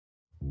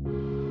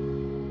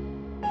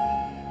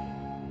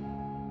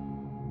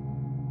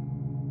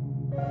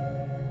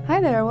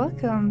Hi there,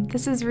 welcome.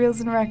 This is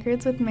Reels and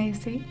Records with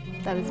Macy.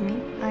 That is me.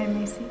 I am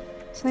Macy.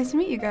 It's nice to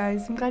meet you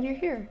guys. I'm glad you're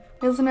here.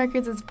 Reels and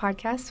Records is a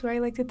podcast where I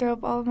like to throw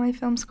up all of my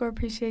film score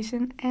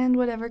appreciation and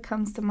whatever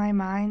comes to my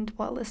mind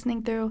while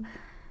listening through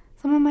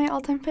some of my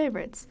all-time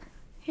favorites.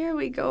 Here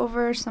we go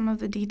over some of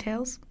the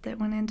details that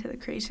went into the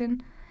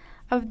creation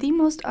of the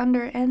most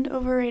under and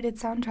overrated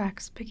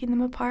soundtracks, picking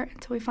them apart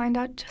until we find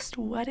out just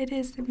what it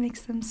is that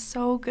makes them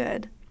so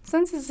good.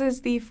 Since this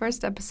is the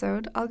first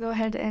episode, I'll go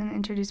ahead and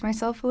introduce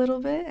myself a little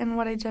bit and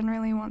what I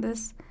generally want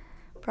this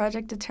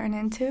project to turn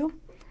into.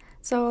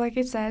 So, like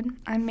I said,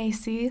 I'm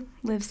Macy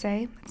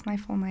Livesay. That's my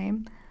full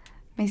name.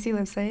 Macy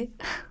Livesay.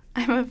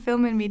 I'm a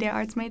film and media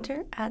arts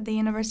major at the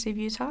University of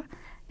Utah,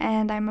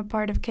 and I'm a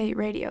part of K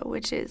Radio,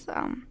 which is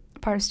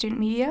part of student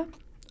media.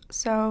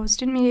 So,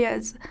 student media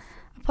is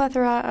a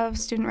plethora of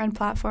student-run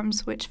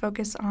platforms which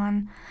focus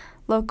on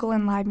local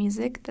and live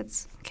music,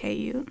 that's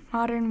KU,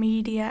 modern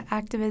media,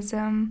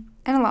 activism,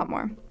 and a lot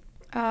more.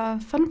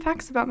 Fun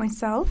facts about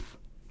myself.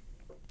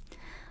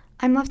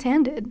 I'm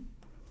left-handed.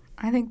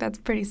 I think that's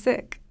pretty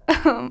sick.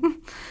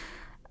 I'm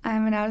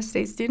an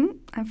out-of-state student.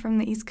 I'm from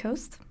the East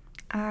Coast.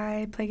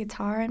 I play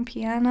guitar and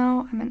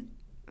piano. I'm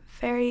a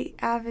very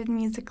avid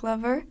music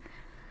lover.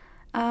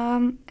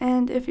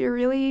 And if you're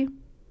really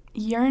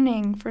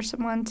yearning for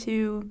someone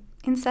to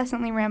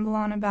incessantly ramble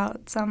on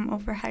about some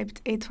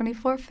overhyped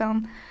A24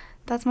 film,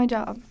 that's my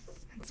job.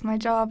 It's my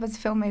job as a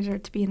film major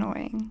to be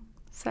annoying.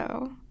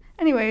 So,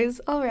 anyways,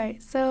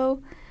 alright,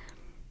 so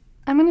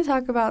I'm going to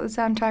talk about the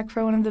soundtrack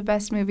for one of the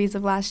best movies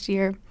of last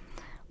year,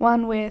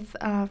 one with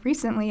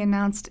recently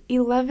announced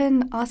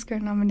 11 Oscar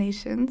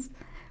nominations,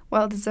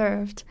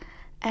 well-deserved,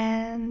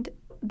 and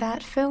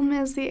that film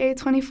is the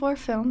A24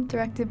 film,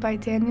 directed by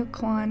Daniel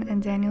Kwan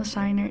and Daniel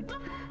Scheinert,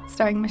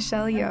 starring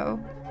Michelle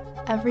Yeoh,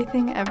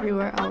 Everything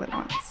Everywhere All at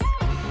Once.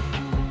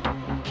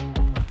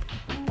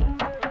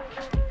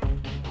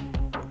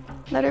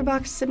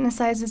 Letterboxd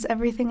synthesizes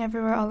Everything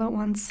Everywhere All at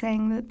Once,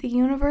 saying that the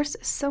universe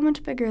is so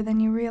much bigger than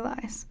you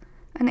realize.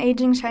 An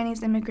aging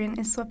Chinese immigrant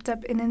is swept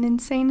up in an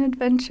insane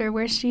adventure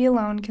where she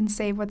alone can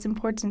save what's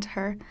important to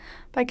her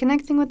by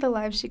connecting with the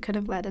lives she could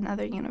have led in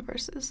other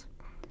universes.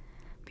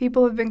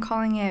 People have been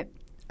calling it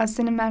a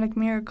cinematic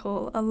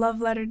miracle, a love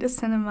letter to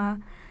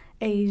cinema,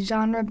 a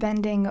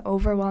genre-bending,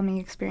 overwhelming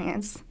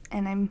experience,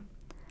 and I'm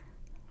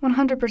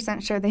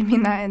 100% sure they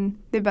mean that in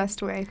the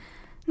best way.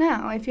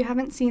 Now, if you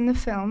haven't seen the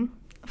film,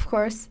 of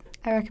course,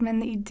 I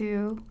recommend that you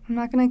do. I'm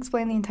not going to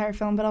explain the entire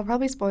film, but I'll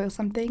probably spoil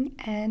something,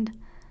 and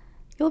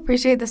you'll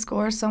appreciate the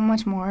score so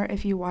much more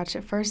if you watch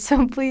it first,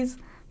 so please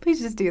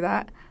just do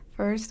that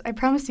first. I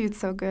promise you it's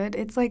so good.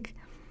 It's like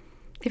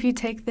if you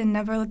take the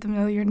Never Let Them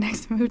Know Your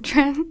Next Mood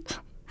trend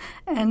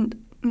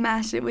and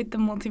mash it with the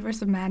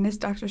Multiverse of Madness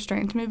Doctor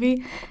Strange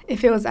movie,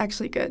 if it was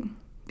actually good,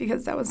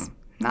 because that was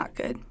not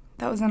good.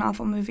 That was an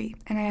awful movie,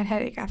 and I had a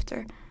headache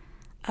after.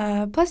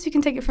 Plus, you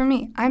can take it from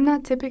me. I'm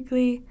not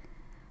typically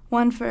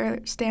one for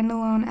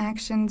standalone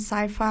action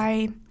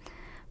sci-fi,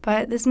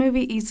 but this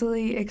movie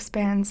easily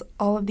expands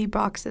all of the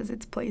boxes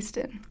it's placed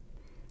in.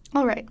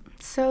 Alright,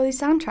 so the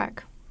soundtrack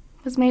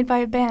was made by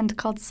a band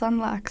called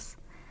Sunlux,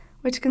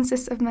 which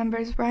consists of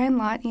members Brian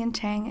Lott, Ian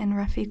Chang, and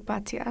Rafiq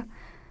Bhatia.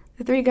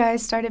 The three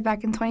guys started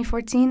back in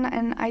 2014,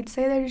 and I'd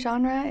say their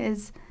genre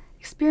is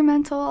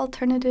experimental,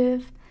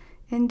 alternative,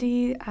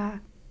 indie,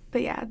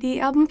 but yeah,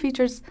 the album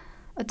features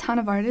a ton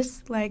of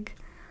artists, like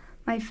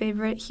my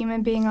favorite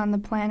human being on the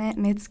planet,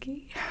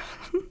 Mitski,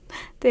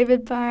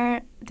 David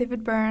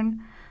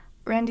Byrne,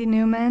 Randy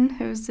Newman,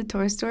 who's the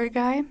Toy Story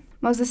guy,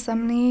 Moses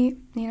Sumney,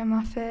 Nina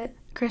Moffat,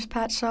 Chris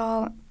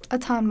Patchall, a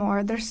ton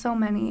more. There's so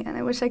many, and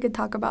I wish I could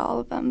talk about all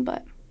of them,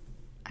 but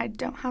I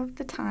don't have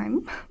the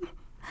time.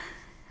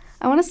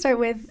 I want to start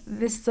with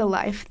This Is a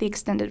Life, the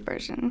extended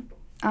version,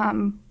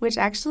 which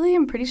actually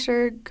I'm pretty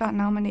sure got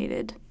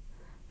nominated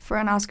for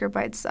an Oscar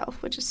by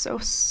itself, which is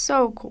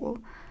so cool.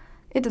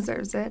 It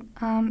deserves it.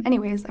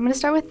 Anyways, I'm going to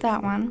start with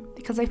that one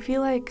because I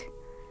feel like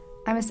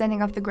I'm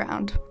ascending off the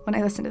ground when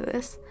I listen to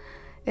this.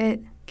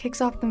 It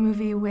kicks off the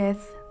movie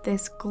with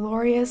this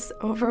glorious,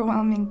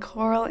 overwhelming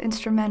choral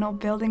instrumental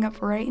building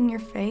up right in your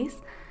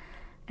face,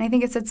 and I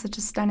think it sets such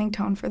a stunning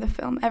tone for the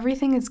film.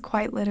 Everything is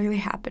quite literally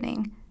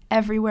happening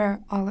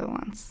everywhere all at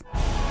once.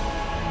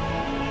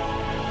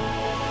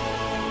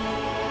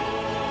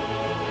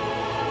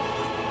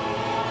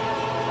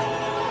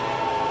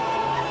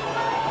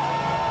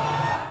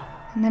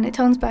 And then it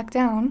tones back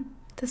down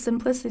to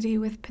simplicity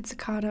with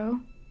pizzicato,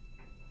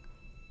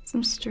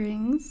 some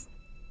strings.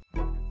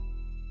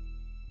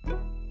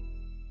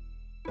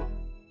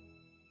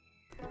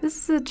 This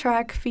is a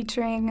track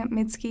featuring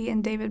Mitski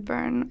and David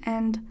Byrne,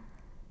 and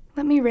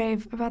let me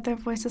rave about their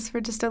voices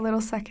for just a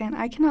little second.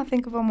 I cannot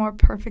think of a more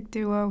perfect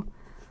duo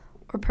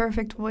or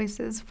perfect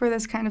voices for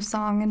this kind of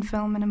song and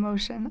film and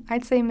emotion.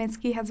 I'd say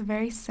Mitski has a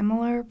very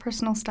similar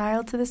personal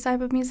style to this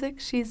type of music.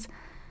 She's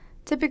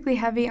typically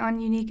heavy on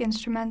unique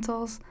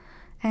instrumentals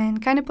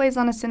and kind of plays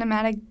on a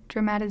cinematic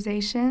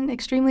dramatization,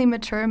 extremely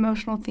mature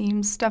emotional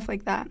themes, stuff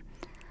like that.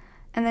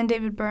 And then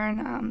David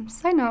Byrne,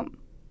 side note,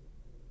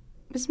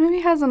 This movie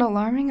has an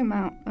alarming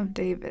amount of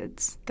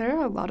Davids. There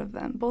are a lot of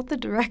them, both the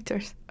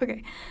directors.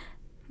 Okay.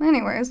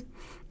 Anyways,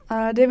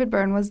 David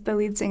Byrne was the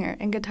lead singer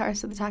and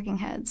guitarist of the Talking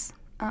Heads.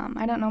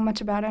 I don't know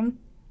much about him,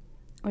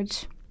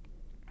 which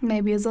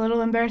maybe is a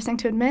little embarrassing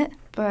to admit,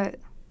 but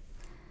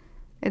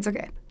it's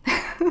okay.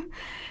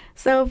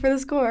 So for the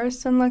score,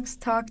 Sunlux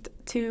talked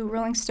to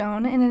Rolling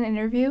Stone in an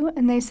interview,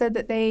 and they said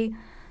that they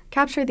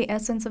captured the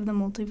essence of the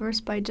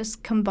multiverse by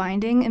just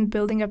combining and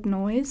building up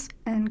noise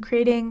and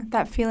creating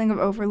that feeling of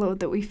overload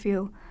that we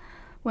feel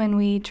when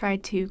we try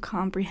to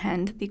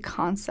comprehend the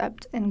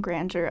concept and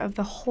grandeur of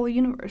the whole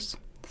universe.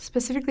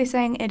 Specifically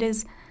saying it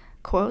is,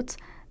 quote,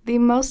 the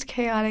most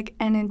chaotic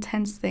and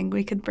intense thing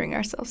we could bring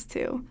ourselves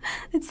to.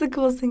 It's the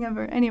coolest thing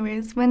ever.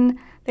 Anyways, when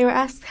they were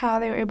asked how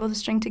they were able to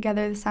string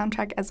together the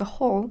soundtrack as a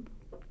whole,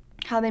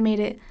 how they made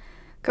it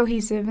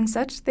cohesive and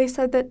such, they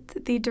said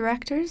that the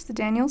directors, the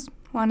Daniels,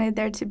 wanted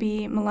there to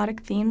be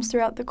melodic themes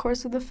throughout the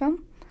course of the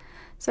film.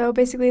 So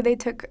basically they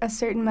took a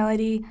certain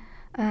melody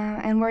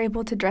and were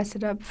able to dress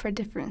it up for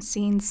different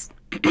scenes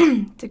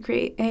to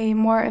create a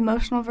more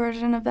emotional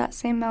version of that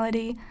same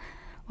melody,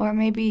 or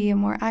maybe a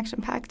more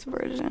action-packed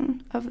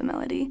version of the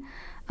melody,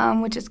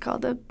 which is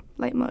called a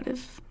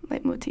leitmotif.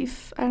 Let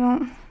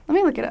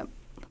me look it up.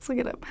 Let's look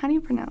it up. How do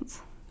you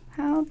pronounce?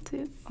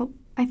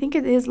 I think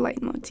it is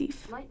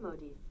leitmotif.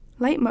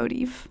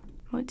 Leitmotif.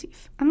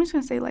 Motif. I'm just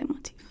going to say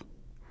leitmotif.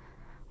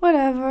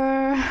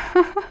 Whatever.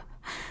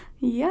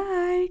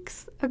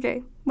 Yikes.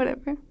 Okay,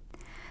 whatever.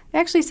 They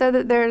actually said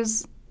that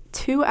there's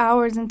 2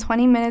 hours and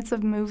 20 minutes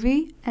of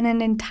movie and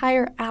an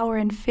entire hour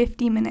and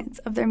 50 minutes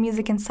of their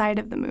music inside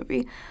of the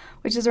movie,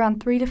 which is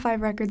around 3 to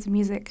 5 records of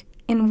music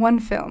in one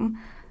film.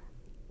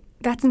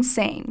 That's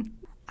insane.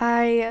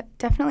 I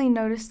definitely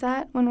noticed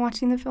that when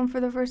watching the film for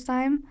the first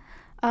time.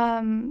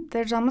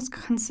 There's almost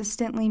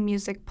consistently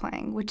music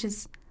playing, which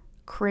is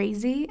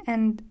crazy,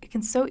 and it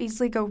can so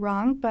easily go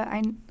wrong, but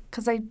I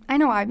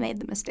know I've made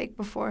the mistake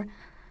before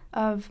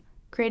of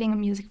creating a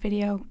music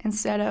video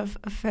instead of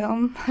a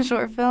film, a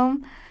short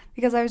film,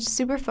 because I was just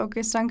super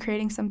focused on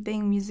creating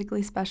something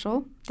musically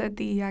special, that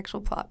the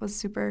actual plot was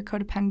super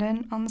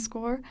codependent on the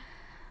score.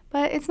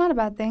 But it's not a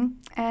bad thing,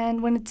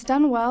 and when it's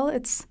done well,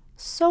 it's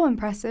so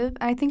impressive.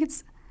 I think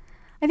it's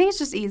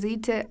just easy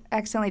to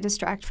accidentally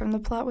distract from the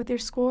plot with your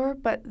score,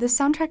 but the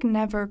soundtrack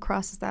never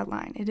crosses that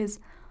line. It is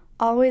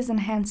always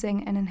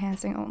enhancing and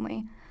enhancing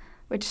only,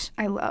 which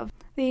I love.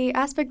 The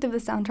aspect of the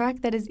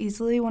soundtrack that is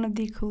easily one of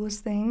the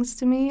coolest things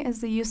to me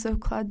is the use of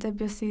Claude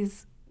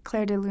Debussy's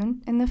Clair de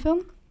Lune in the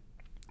film.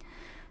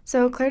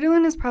 So Clair de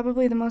Lune is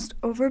probably the most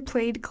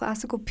overplayed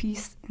classical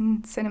piece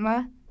in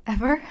cinema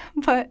ever,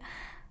 but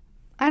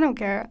I don't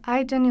care.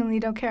 I genuinely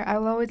don't care. I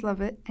will always love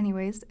it.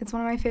 Anyways, it's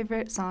one of my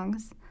favorite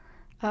songs.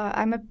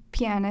 I'm a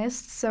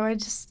pianist, so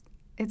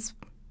it's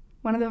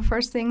one of the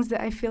first things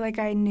that I feel like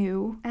I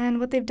knew. And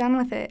what they've done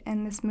with it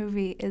in this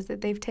movie is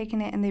that they've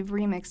taken it and they've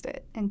remixed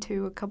it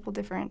into a couple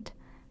different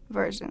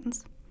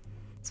versions.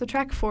 So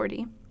track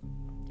 40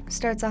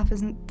 starts off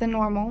as the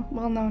normal,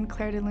 well-known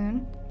Clair de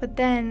Lune, but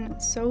then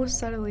so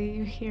subtly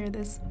you hear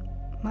this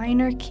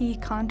minor key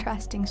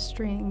contrasting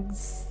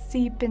strings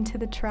seep into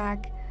the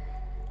track,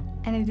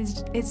 and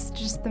it's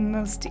just the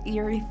most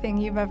eerie thing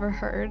you've ever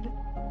heard.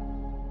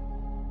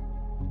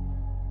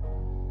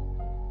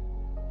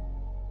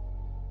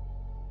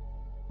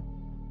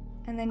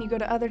 And then you go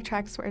to other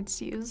tracks where it's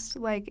used,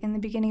 like in the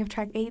beginning of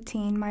track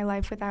 18, My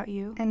Life Without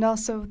You, and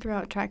also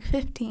throughout track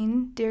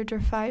 15, Deirdre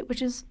Fight, which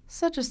is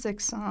such a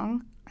sick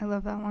song. I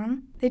love that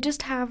one. They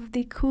just have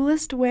the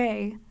coolest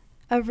way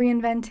of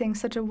reinventing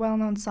such a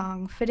well-known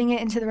song, fitting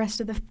it into the rest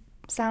of the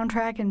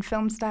soundtrack and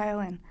film style,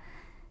 and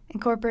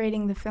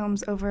incorporating the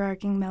film's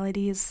overarching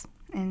melodies.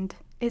 And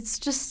it's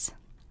just,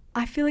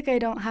 I feel like I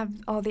don't have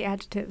all the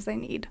adjectives I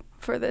need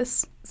for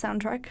this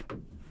soundtrack,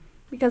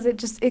 because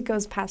it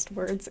goes past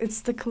words.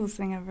 It's the coolest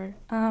thing ever.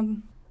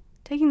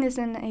 Taking this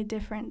in a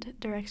different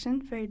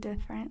direction, very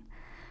different,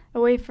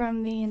 away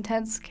from the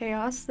intense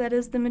chaos that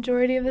is the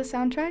majority of the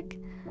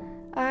soundtrack,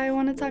 I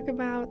want to talk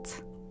about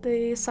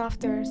the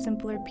softer,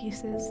 simpler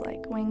pieces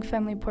like Wing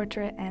Family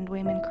Portrait and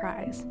Wayman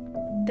Cries.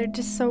 They're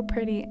just so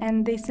pretty,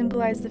 and they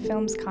symbolize the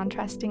film's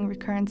contrasting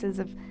recurrences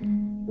of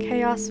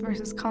chaos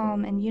versus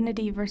calm and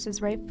unity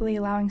versus rightfully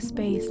allowing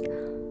space,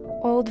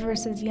 old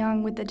versus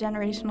young with the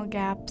generational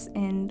gaps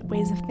in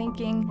ways of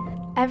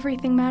thinking,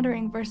 everything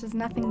mattering versus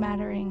nothing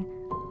mattering,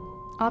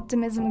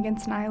 optimism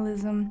against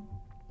nihilism.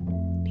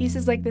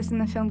 Pieces like this in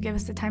the film give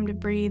us the time to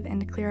breathe and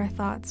to clear our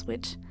thoughts,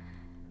 which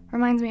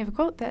reminds me of a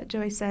quote that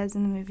Joy says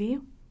in the movie.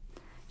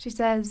 She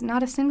says,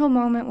 "Not a single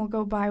moment will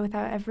go by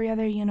without every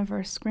other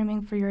universe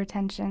screaming for your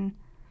attention.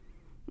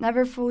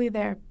 Never fully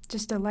there,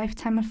 just a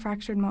lifetime of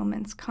fractured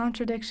moments,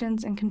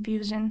 contradictions, and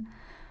confusion,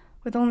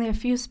 with only a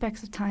few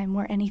specks of time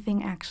where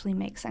anything actually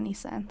makes any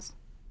sense."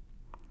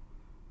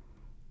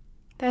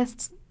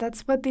 That's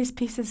what these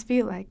pieces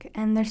feel like,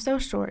 and they're so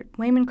short.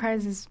 Wayman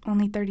Cries is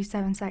only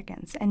 37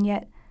 seconds, and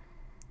yet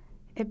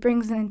it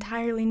brings an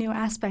entirely new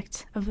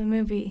aspect of the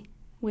movie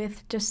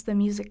with just the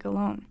music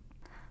alone.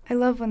 I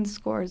love when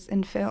scores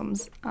in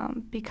films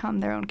become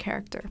their own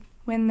character.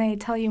 when they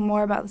tell you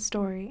more about the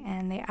story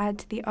and they add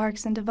to the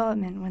arcs and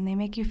development, when they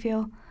make you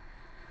feel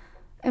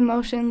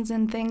emotions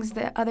and things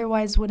that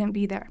otherwise wouldn't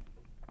be there.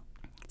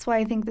 That's why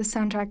I think this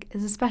soundtrack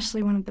is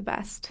especially one of the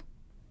best.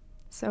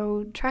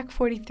 So track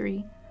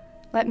 43,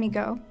 Let Me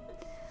Go,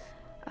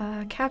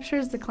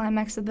 captures the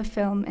climax of the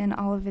film in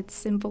all of its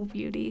simple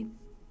beauty.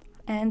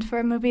 And for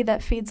a movie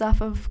that feeds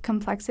off of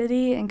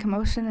complexity and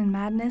commotion and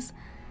madness,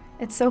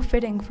 it's so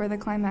fitting for the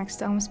climax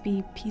to almost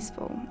be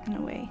peaceful in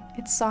a way.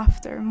 It's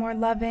softer, more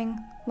loving,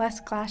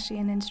 less clashy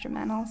in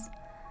instrumentals.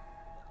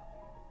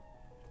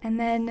 And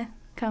then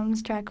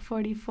comes track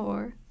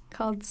 44,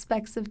 called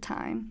Specks of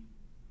Time.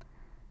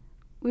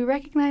 We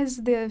recognize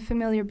the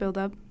familiar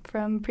build-up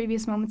from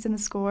previous moments in the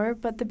score,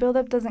 but the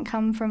build-up doesn't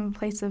come from a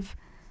place of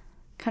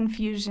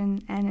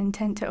confusion and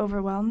intent to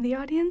overwhelm the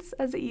audience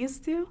as it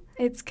used to.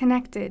 It's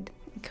connected,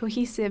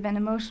 cohesive, and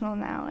emotional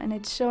now, and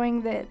it's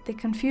showing that the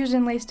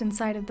confusion laced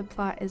inside of the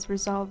plot is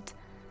resolved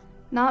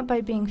not by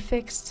being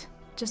fixed,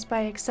 just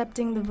by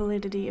accepting the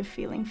validity of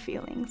feeling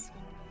feelings.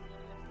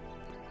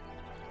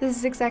 This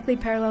is exactly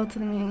parallel to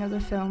the meaning of the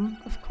film,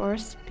 of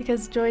course,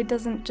 because Joy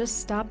doesn't just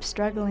stop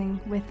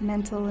struggling with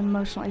mental and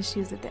emotional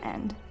issues at the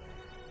end.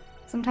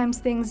 Sometimes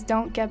things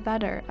don't get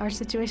better. Our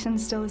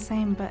situation's still the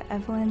same, but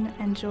Evelyn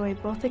and Joy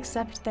both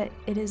accept that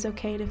it is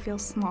okay to feel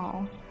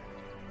small.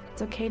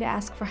 It's okay to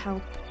ask for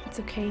help. It's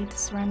okay to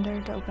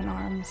surrender to open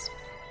arms.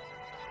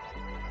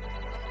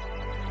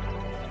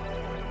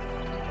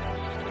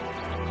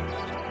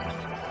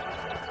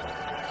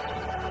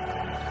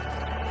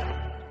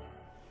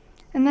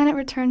 And then it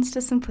returns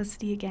to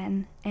simplicity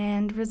again,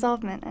 and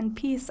resolvement and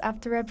peace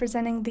after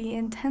representing the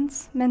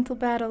intense mental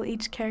battle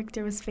each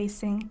character was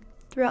facing.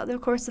 Throughout the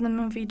course of the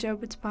movie, Joe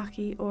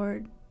Butapaki,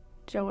 or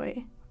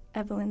Joy,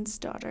 Evelyn's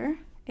daughter,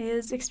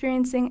 is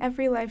experiencing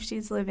every life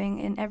she's living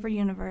in every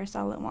universe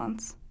all at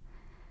once,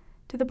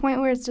 to the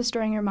point where it's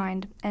destroying her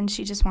mind, and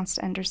she just wants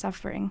to end her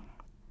suffering.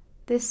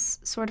 This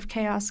sort of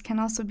chaos can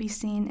also be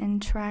seen in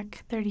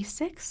track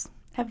 36,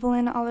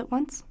 Evelyn All at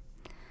Once,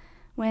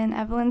 when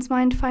Evelyn's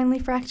mind finally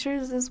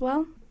fractures as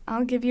well.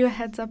 I'll give you a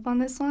heads up on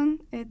this one.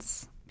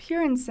 It's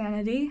pure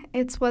insanity.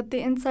 It's what the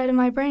inside of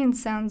my brain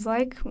sounds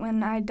like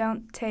when I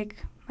don't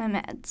take my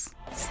meds.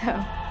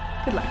 So,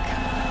 good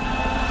luck.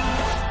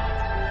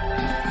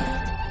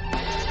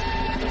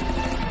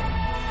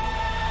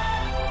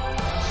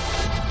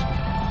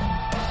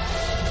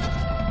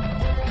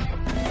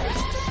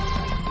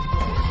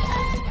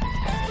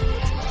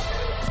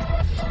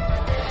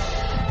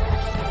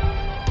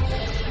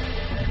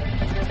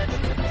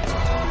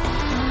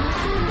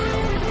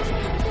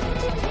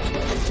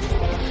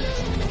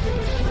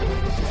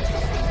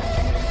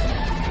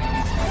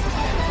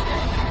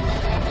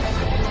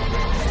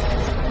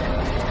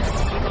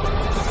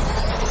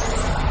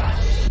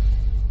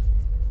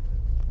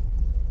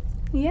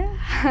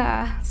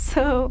 Yeah,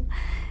 so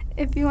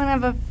if you want to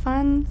have a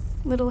fun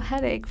little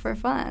headache for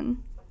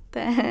fun,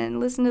 then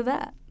listen to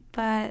that.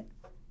 But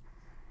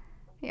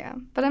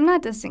I'm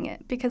not dissing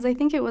it because I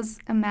think it was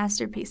a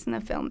masterpiece in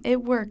the film.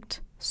 It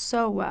worked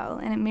so well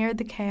and it mirrored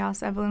the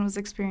chaos Evelyn was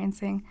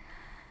experiencing.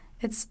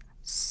 It's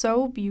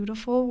so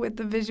beautiful with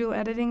the visual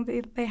editing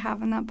they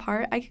have in that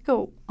part. I could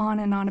go on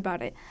and on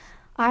about it.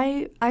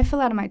 I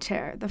fell out of my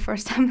chair the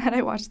first time that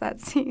I watched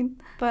that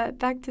scene. But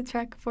back to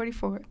track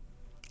 44.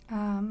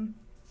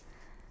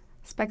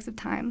 Specks of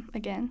Time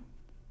again.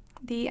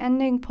 The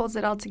ending pulls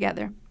it all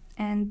together,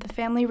 and the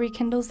family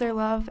rekindles their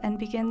love and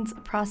begins a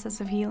process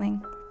of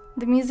healing.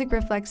 The music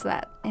reflects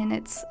that in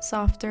its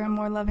softer and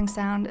more loving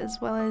sound, as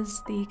well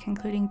as the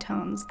concluding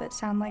tones that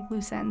sound like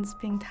loose ends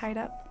being tied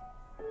up.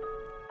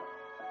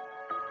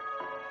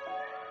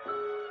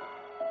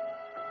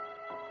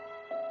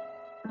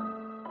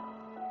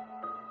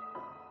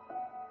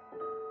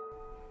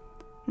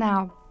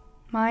 Now,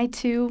 my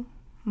two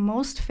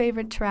most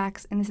favorite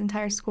tracks in this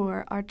entire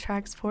score are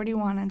tracks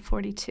 41 and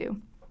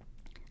 42,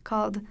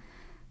 called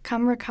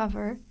Come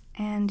Recover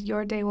and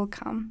Your Day Will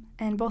Come,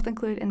 and both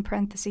include in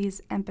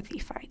parentheses Empathy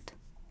Fight.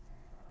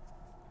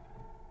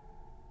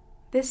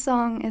 This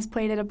song is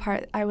played at a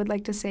part I would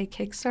like to say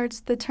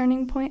kickstarts the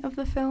turning point of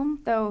the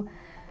film, though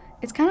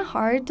it's kind of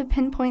hard to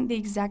pinpoint the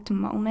exact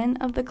moment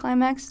of the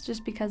climax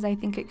just because I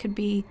think it could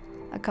be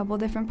a couple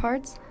different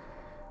parts.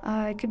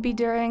 It could be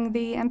during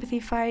the empathy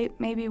fight,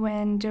 maybe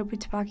when Joe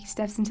Butapaki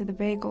steps into the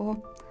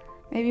bagel,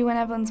 maybe when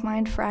Evelyn's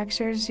mind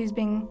fractures, she's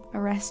being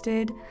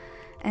arrested,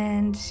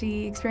 and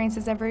she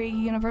experiences every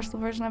universal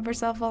version of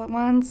herself all at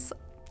once.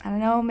 I don't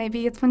know,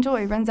 maybe it's when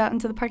Joy runs out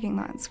into the parking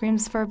lot and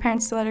screams for her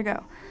parents to let her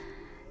go.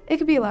 It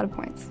could be a lot of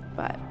points,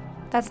 but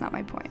that's not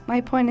my point. My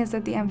point is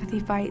that the empathy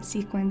fight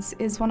sequence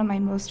is one of my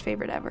most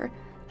favorite ever.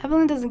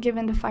 Evelyn doesn't give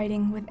in to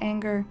fighting with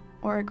anger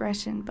or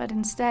aggression, but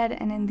instead,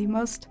 and in the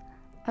most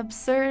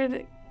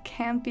absurd,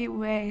 campy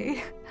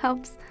way,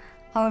 helps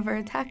all of her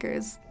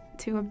attackers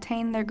to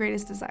obtain their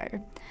greatest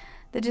desire.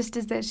 The gist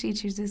is that she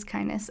chooses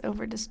kindness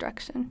over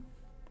destruction.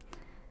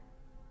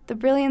 The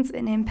brilliance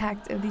and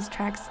impact of these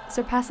tracks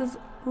surpasses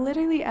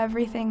literally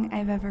everything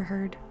I've ever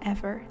heard,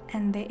 ever,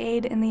 and they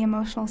aid in the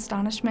emotional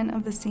astonishment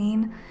of the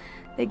scene.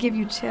 They give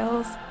you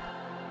chills.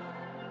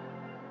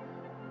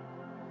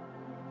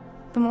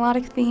 The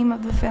melodic theme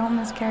of the film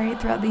is carried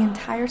throughout the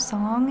entire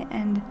song,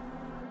 and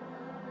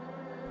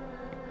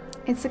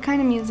it's the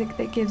kind of music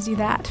that gives you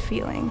that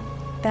feeling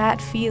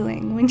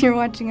when you're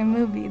watching a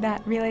movie,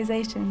 that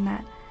realization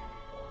that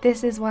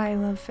this is why I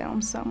love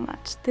film so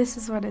much. This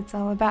is what it's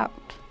all about,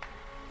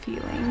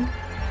 feeling.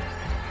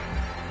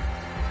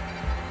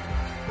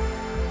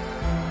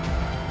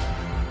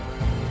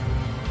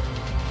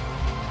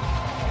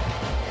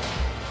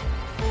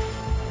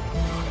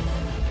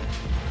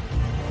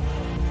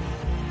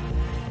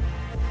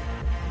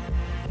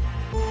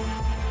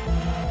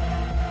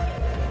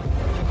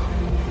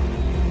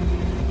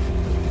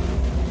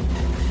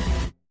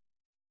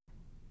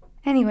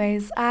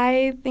 Anyways,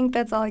 I think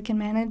that's all I can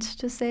manage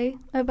to say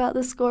about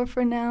the score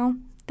for now.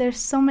 There's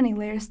so many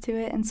layers to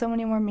it and so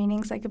many more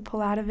meanings I could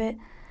pull out of it.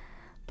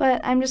 But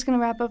I'm just going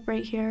to wrap up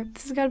right here.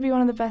 This has got to be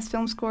one of the best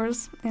film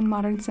scores in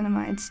modern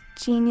cinema. It's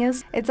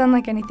genius. It's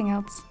unlike anything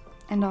else,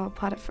 and I'll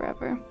applaud it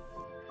forever.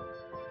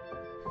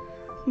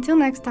 Until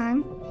next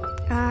time,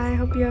 I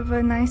hope you have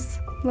a nice,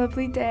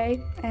 lovely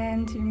day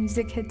and your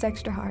music hits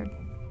extra hard.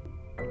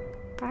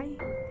 Bye.